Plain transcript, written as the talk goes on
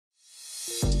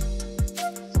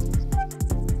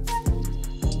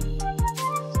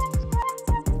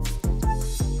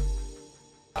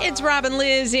It's Rob and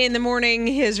Liz in the morning,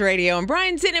 his radio. And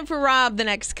Brian's in it for Rob the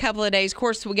next couple of days. Of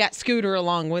course, we got Scooter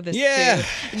along with us,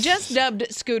 too. Just dubbed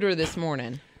Scooter this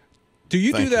morning. Do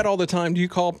you do that all the time? Do you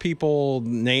call people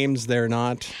names they're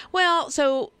not? Well,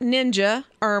 so Ninja,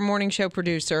 our morning show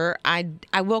producer, I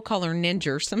will call her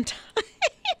Ninja sometimes.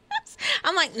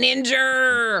 I'm like,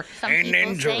 Ninja. Some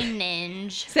people say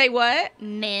Ninja. Say what?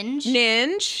 Ninja.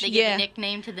 Ninja. They give a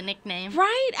nickname to the nickname.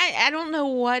 Right. I don't know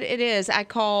what it is. I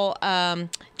call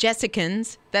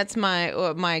Jessicans. That's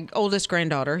my oldest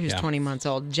granddaughter, who's 20 months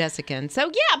old, Jessican. So,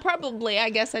 yeah, probably.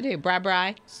 I guess I do.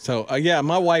 Bri. So, yeah,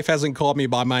 my wife hasn't called me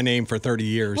by my name for 30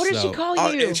 years. What does she call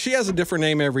you? She has a different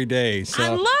name every day. So I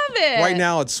love it. Right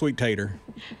now, it's Sweet Tater.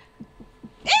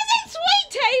 Is it Sweet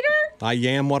Tater? I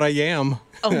am what I am.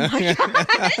 Oh, my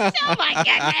gosh. Oh, my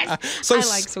goodness. I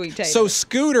like Sweet Tater. So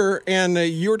Scooter, and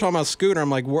you were talking about Scooter.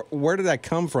 I'm like, where did that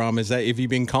come from? Is that if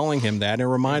you've been calling him that? And it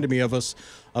reminded me of a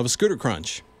Scooter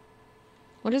Crunch.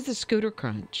 What is the Scooter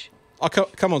Crunch? Oh,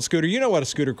 come on, Scooter. You know what a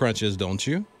Scooter Crunch is, don't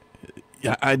you?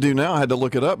 Yeah, I do now. I had to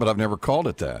look it up, but I've never called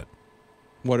it that.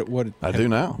 What? I do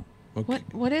now. Okay.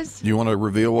 What is? Do you want to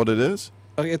reveal what it is?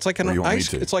 It's like an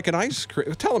ice. It's like an ice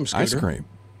cream. Tell him, Scooter. Ice cream.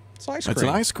 It's ice cream. It's an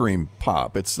ice cream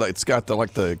pop. It's got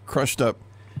the crushed up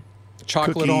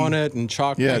chocolate cookie on it and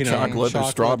chocolate. Yeah, chocolate or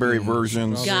strawberry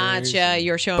versions. Gotcha.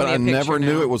 You're showing me a picture But I never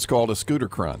knew now. it was called a Scooter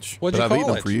Crunch. What'd you I've call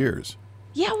eaten it? them for years.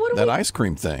 Yeah, what do that ice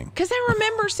cream thing. Because I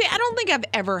remember, I don't think I've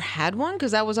ever had one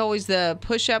because I was always the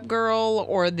push-up girl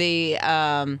or the,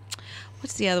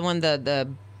 what's the other one? The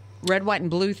red, white, and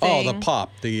blue thing. Oh, the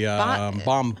pop. The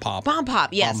bomb pop. Bomb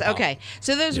pop, yes. Bomb pop. Okay.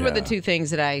 So those were the two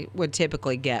things that I would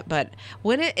typically get. But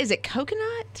is it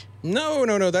coconut?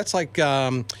 No. That's like,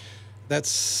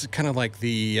 that's kind of like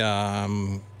the,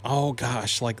 oh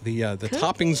gosh, like the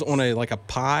toppings on a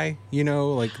pie,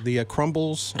 like the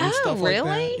crumbles and stuff really?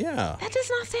 like that. Yeah. That does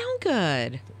not sound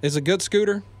good. Is it good,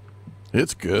 Scooter?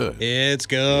 It's good. It's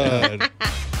good.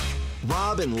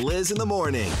 Rob and Liz in the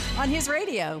morning. On his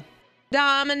radio.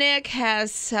 Dominic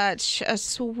has such a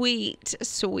sweet,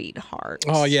 sweet heart.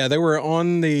 Oh, yeah. They were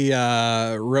on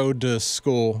the road to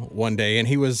school one day, and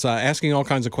he was asking all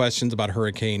kinds of questions about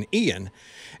Hurricane Ian.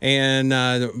 And,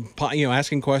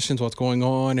 asking questions, what's going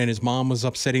on, and his mom was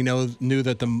upset. He knew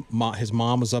that his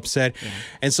mom was upset. Yeah.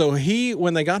 And so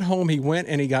when they got home, he went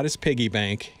and he got his piggy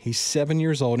bank. He's 7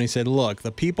 years old, and he said, look,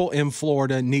 the people in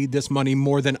Florida need this money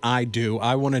more than I do.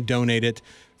 I want to donate it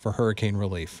for hurricane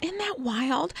relief. Isn't that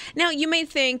wild? Now, you may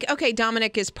think, okay,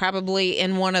 Dominic is probably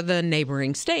in one of the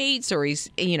neighboring states or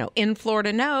he's, in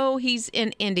Florida. No, he's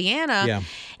in Indiana. Yeah.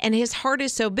 And his heart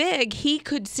is so big, he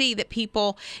could see that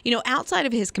people, outside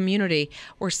of his community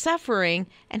were suffering,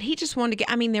 and he just wanted to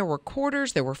get, there were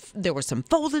quarters, there was some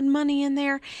folded money in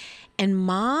there. And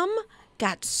Mom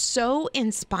got so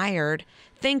inspired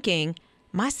thinking,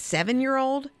 my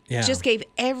 7-year-old just gave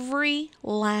every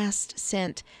last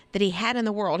cent that he had in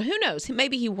the world. Who knows?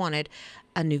 Maybe he wanted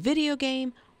a new video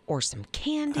game or some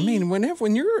candy.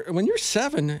 When you're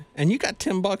 7 and you got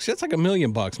 $10, that's like $1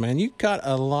 million, man. You got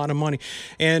a lot of money.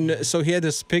 And so he had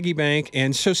this piggy bank,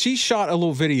 and so she shot a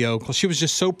little video because she was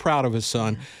just so proud of her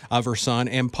son,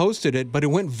 and posted it. But it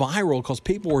went viral because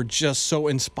people were just so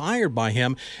inspired by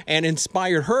him and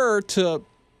inspired her to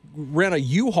rent a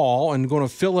U-Haul and going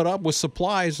to fill it up with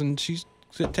supplies, and she's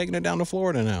taking it down to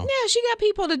Florida now. Yeah, she got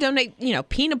people to donate,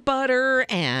 peanut butter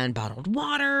and bottled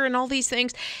water and all these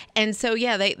things. And so,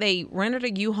 they rented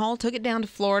a U-Haul, took it down to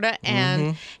Florida,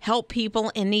 and helped people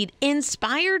in need,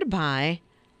 inspired by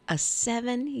a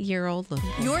 7-year-old little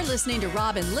girl. You're listening to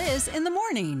Rob and Liz in the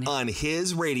morning. On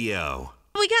his radio.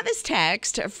 We got this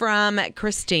text from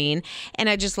Christine, and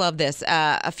I just love this.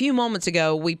 A few moments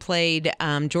ago, we played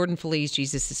Jordan Feliz,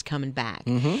 Jesus is Coming Back.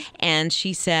 And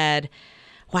she said,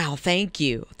 wow, thank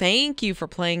you. Thank you for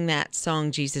playing that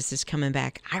song, Jesus is Coming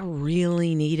Back. I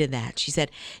really needed that. She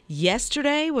said,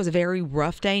 yesterday was a very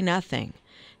rough day. Nothing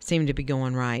seemed to be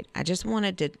going right. I just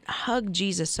wanted to hug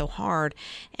Jesus so hard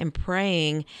and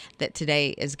praying that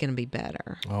today is going to be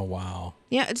better. Oh, wow.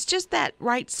 Yeah, it's just that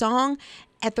right song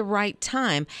at the right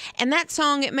time. And that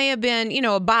song, it may have been,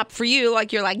 a bop for you.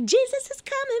 Like you're like, Jesus is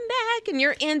coming back, and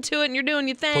you're into it and you're doing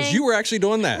your thing. Because you were actually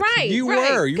doing that. Right. You were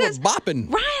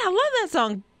bopping. Right. I love that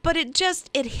song. But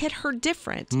it hit her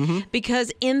different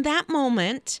because in that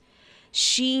moment,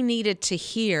 she needed to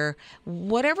hear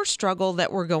whatever struggle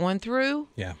that we're going through.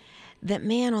 Yeah. That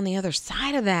man on the other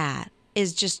side of that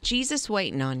is just Jesus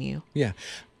waiting on you. Yeah.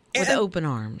 with open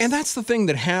arms. And that's the thing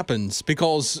that happens,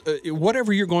 because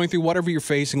whatever you're going through, whatever you're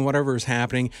facing, whatever is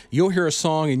happening, you'll hear a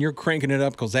song and you're cranking it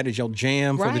up because that is your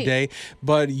jam for the day.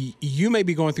 But you may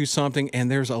be going through something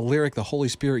and there's a lyric the Holy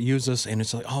Spirit uses, and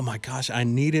it's like, oh my gosh, I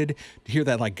needed to hear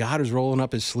that. Like God is rolling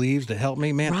up his sleeves to help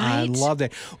me. Man, I love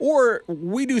that. Or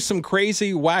we do some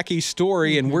crazy, wacky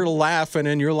story and we're laughing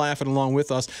and you're laughing along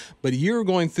with us, but you're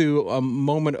going through a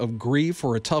moment of grief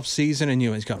or a tough season, and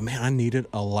you go, man, I needed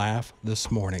a laugh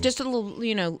this morning. Just a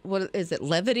little, what is it,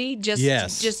 levity?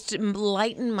 Just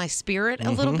lighten my spirit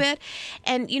a little bit.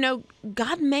 And,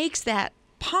 God makes that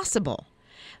possible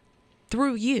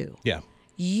through you. Yeah.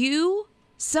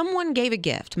 Someone gave a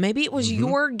gift. Maybe it was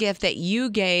your gift that you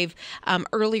gave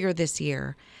earlier this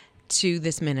year to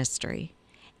this ministry,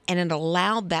 and it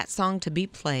allowed that song to be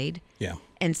played. Yeah.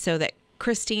 And so that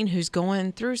Christine, who's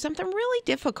going through something really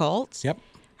difficult,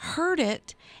 heard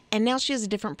it, and now she has a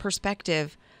different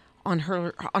perspective on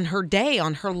her day,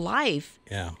 on her life.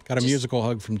 Yeah, got a musical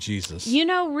hug from Jesus.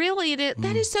 Really,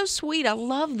 that is so sweet. I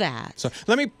love that. So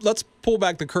let's pull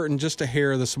back the curtain just a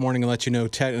hair this morning and let you know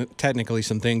technically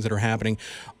some things that are happening.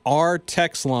 Our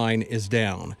text line is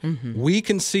down. We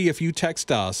can see if you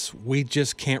text us. We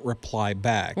just can't reply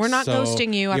back. We're not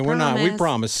ghosting you. I promise. We're not. We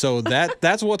promise. So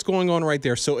that's what's going on right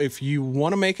there. So if you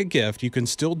want to make a gift, you can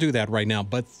still do that right now,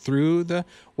 but through the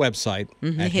website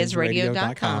at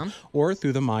hisradio.com or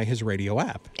through the My His Radio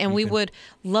app. And we would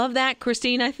love that.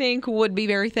 Christine, I think, would be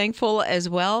very thankful as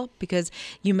well, because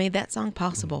you made that song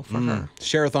possible for her.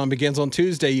 Share-a-thon begins on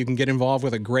Tuesday. You can get involved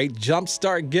with a great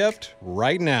jumpstart gift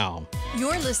right now.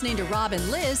 You're listening to Rob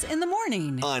and Liz in the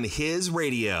morning on His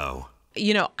Radio.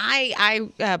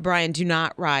 I Brian, do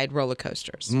not ride roller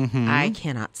coasters. I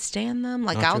cannot stand them.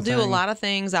 Like, I'll do a lot of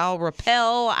things. I'll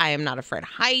rappel. I am not afraid of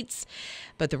heights.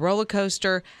 But the roller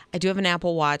coaster, I do have an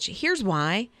Apple Watch. Here's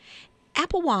why.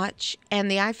 Apple Watch and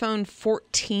the iPhone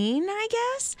 14, I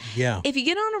guess. Yeah. If you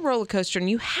get on a roller coaster and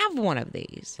you have one of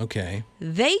these,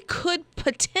 they could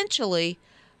potentially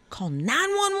call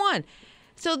 911.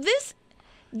 So this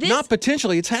not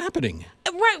potentially, it's happening.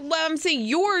 Right. Well, I'm saying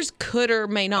yours could or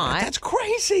may not. That's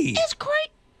crazy. It's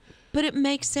great, but it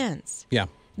makes sense. Yeah.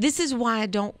 This is why I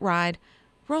don't ride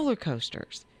roller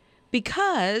coasters.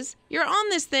 Because you're on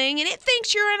this thing and it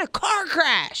thinks you're in a car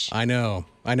crash. I know.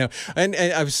 And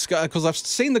I've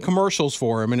seen the commercials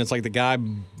for him, and it's like the guy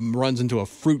runs into a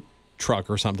fruit truck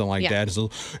or something like that. So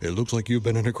it looks like you've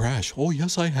been in a crash. Oh,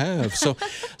 yes, I have. So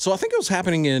I think it was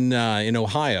happening in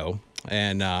Ohio.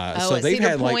 And so they've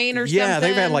had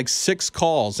they've had like 6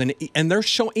 calls, and they're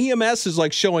EMS is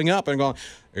like showing up and going,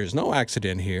 there's no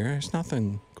accident here. There's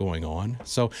nothing going on.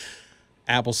 So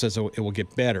Apple says it will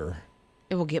get better.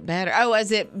 It will get better. Oh,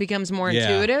 as it becomes more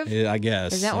intuitive? Yeah, I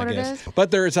guess. Is that what it is?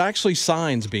 But there's actually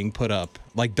signs being put up.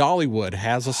 Like Dollywood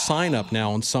has a sign up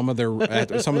now on some of their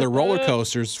roller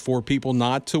coasters for people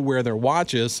not to wear their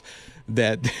watches,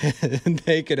 that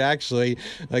they could actually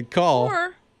call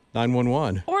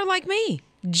 911. Or like me,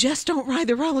 just don't ride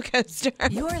the roller coaster.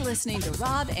 You're listening to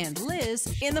Rob and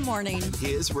Liz in the morning.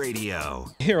 His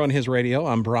Radio. Here on His Radio,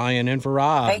 I'm Brian in for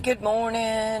Rob. Hey, good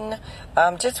morning.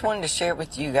 Just wanted to share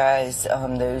with you guys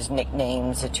those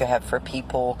nicknames that you have for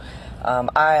people.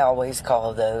 I always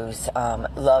call those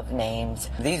love names.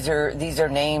 These are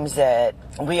names that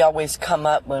we always come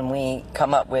up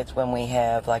with when we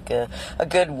have like a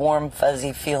good warm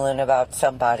fuzzy feeling about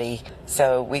somebody.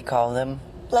 So we call them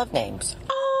love names.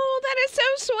 That is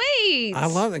so sweet. I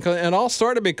love it. And it all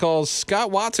started because Scott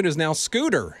Watson is now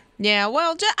Scooter. Yeah,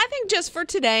 well, I think just for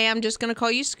today, I'm just going to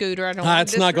call you Scooter. I don't want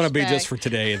It's not going to be just for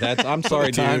today. I'm sorry,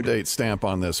 dude. Time date stamp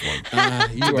on this one.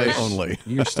 Today only.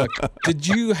 You're stuck. Did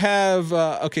you have,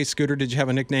 Scooter, did you have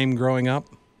a nickname growing up?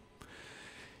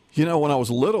 When I was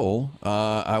little,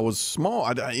 I was small.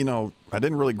 I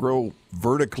didn't really grow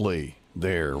vertically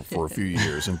there for a few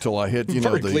years until I hit,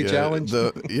 vertically challenged.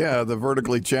 The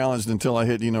vertically challenged until I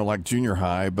hit, like junior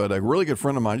high. But a really good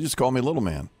friend of mine just called me Little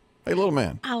Man. Hey, Little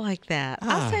Man. I like that.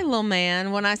 I'll say Little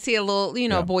Man when I see a little,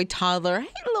 a boy toddler. Hey,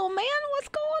 Little Man, what's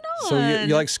going on? So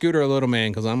you like Scooter or Little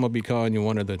Man? Because I'm going to be calling you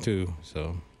one of the two.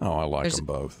 So. Oh, I like them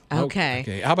both.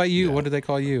 Okay. How about you? Yeah. What do they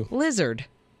call you? Lizard.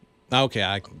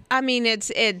 Okay. I mean,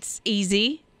 it's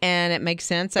easy and it makes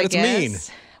sense, I guess. It's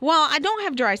mean. Well, I don't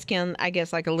have dry skin, I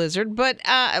guess, like a lizard, but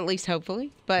at least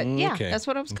hopefully. But that's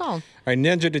what I was called. All right,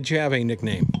 Ninja, did you have a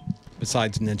nickname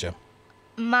besides Ninja?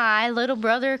 My little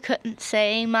brother couldn't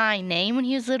say my name when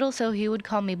he was little, so he would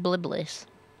call me Bliblis.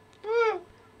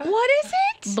 What is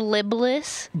it?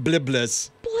 Bliblis. Bliblis.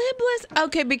 Blibliss?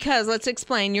 Okay, because let's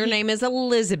explain. Your name is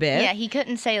Elizabeth. Yeah, he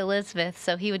couldn't say Elizabeth,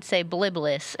 so he would say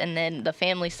Blibliss, and then the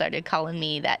family started calling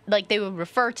me that. Like, they would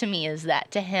refer to me as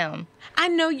that to him. I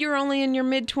know you're only in your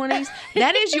mid-20s.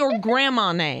 That is your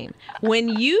grandma name. When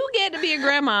you get to be a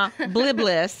grandma,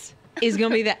 Blibliss is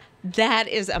going to be that. That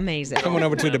is amazing. Coming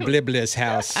over to the Blibliss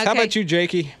house. Okay. How about you,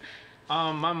 Jakey?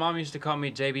 My mom used to call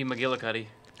me JB McGillicuddy.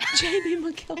 J.B.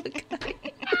 McGillicuddy.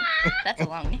 That's a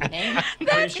long nickname.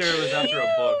 Pretty sure it was after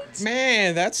a book.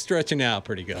 Man, that's stretching out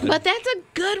pretty good. But that's a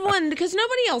good one because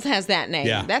nobody else has that name.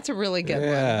 Yeah. That's a really good one.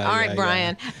 Yeah, All right, yeah,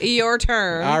 Brian, your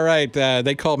turn. All right,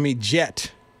 they called me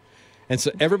Jet. And so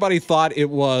everybody thought it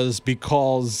was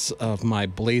because of my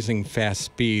blazing fast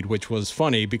speed, which was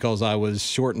funny because I was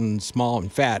short and small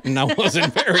and fat, and I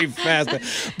wasn't very fast.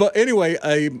 But anyway,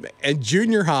 at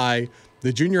junior high,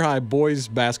 the junior high boys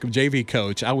basketball JV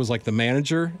coach, I was like the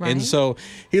manager. Right. And so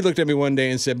he looked at me one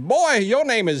day and said, "Boy, your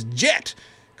name is Jet.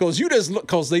 Because you just look,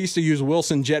 because they used to use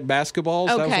Wilson Jet basketballs.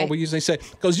 That was Okay. what we usually say.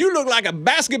 Because you look like a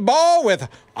basketball with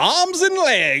arms and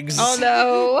legs."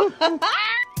 Oh, no.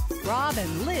 Rob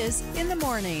and Liz in the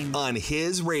morning. On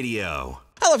His Radio.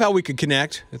 I love how we could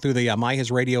connect through the My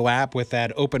His Radio app with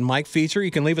that open mic feature.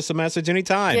 You can leave us a message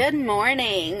anytime. Good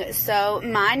morning. So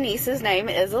my niece's name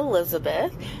is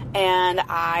Elizabeth, and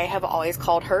I have always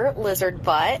called her Lizard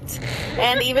Butt.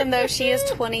 And even though she is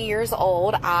 20 years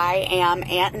old, I am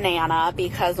Aunt Nana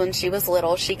because when she was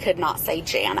little, she could not say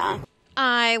Jana.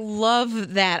 I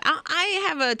love that. I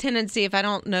have a tendency, if I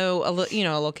don't know a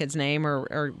little kid's name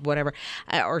or whatever,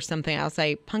 or something, I'll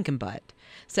say pumpkin butt.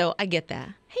 So I get that.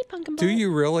 Hey, pumpkin butt. Do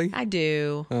you really? I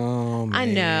do. Oh, man. I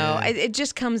know. It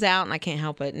just comes out and I can't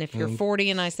help it. And if you're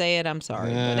 40 and I say it, I'm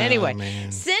sorry. But Oh, anyway,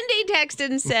 man. Cindy texted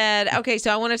and said, okay,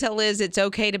 so I want to tell Liz it's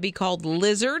okay to be called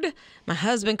Lizard. My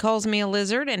husband calls me a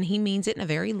lizard and he means it in a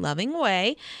very loving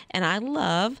way. And I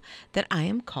love that I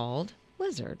am called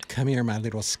Lizard. Come here, my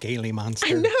little scaly monster.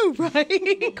 I know,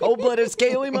 right? Cold-blooded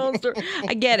scaly monster.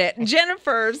 I get it.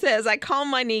 Jennifer says, I call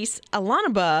my niece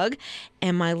Alana Bug,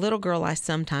 and my little girl I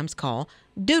sometimes call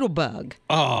Doodlebug.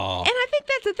 Oh. And I think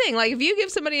that's the thing. Like, if you give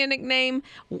somebody a nickname,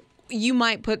 you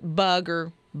might put bug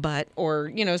or butt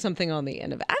or, something on the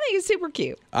end of it. I think it's super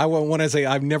cute. I want to say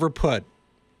I've never put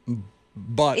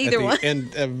butt Either at the one.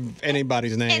 end of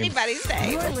anybody's name. Anybody's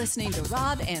name. You're listening to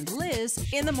Rob and Liz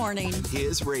in the morning.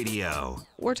 His Radio.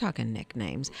 We're talking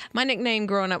nicknames. My nickname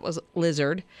growing up was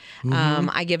Lizard. Mm-hmm.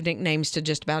 I give nicknames to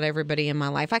just about everybody in my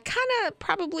life. I kind of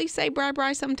probably say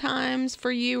Bri sometimes for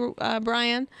you,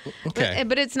 Brian. Okay.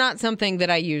 But it's not something that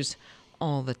I use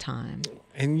all the time.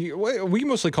 And we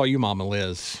mostly call you Mama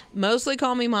Liz. Mostly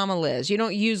call me Mama Liz. You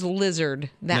don't use Lizard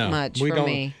that No, much we for don't.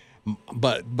 me.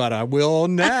 But I will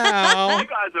now. You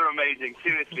guys are amazing,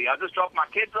 seriously. I just dropped my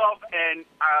kids off, and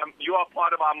you are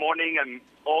part of our morning and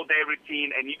all-day routine,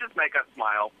 and you just make us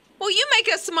smile. Well, you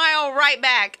make us smile right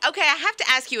back. Okay, I have to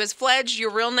ask you, is Fledge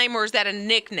your real name or is that a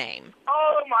nickname?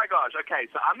 Oh, my gosh. Okay,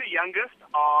 so I'm the youngest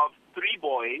of 3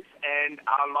 boys, and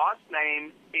our last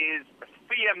name is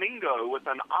Flamingo with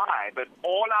an I, but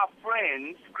all our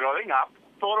friends growing up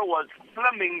thought it was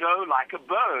flamingo, like a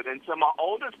bird. And so my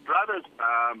oldest brother's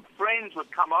friends would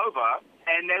come over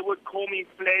and they would call me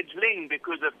fledgling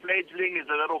because a fledgling is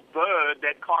a little bird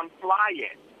that can't fly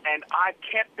yet. And I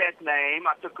kept that name.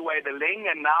 I took away the ling,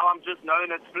 and now I'm just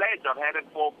known as Fledge. I've had it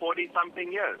for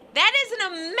 40-something years. That is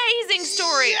an amazing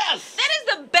story. Yes! That is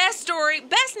the best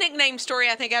nickname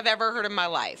story I think I've ever heard in my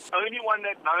life. Only one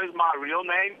that knows my real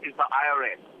name is the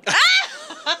IRS.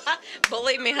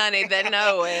 Believe me, honey, they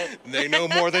know it. They know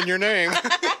more than your name.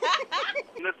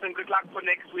 Listen, good luck for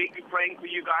next week. We're praying for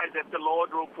you guys that the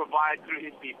Lord will provide through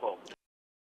his people.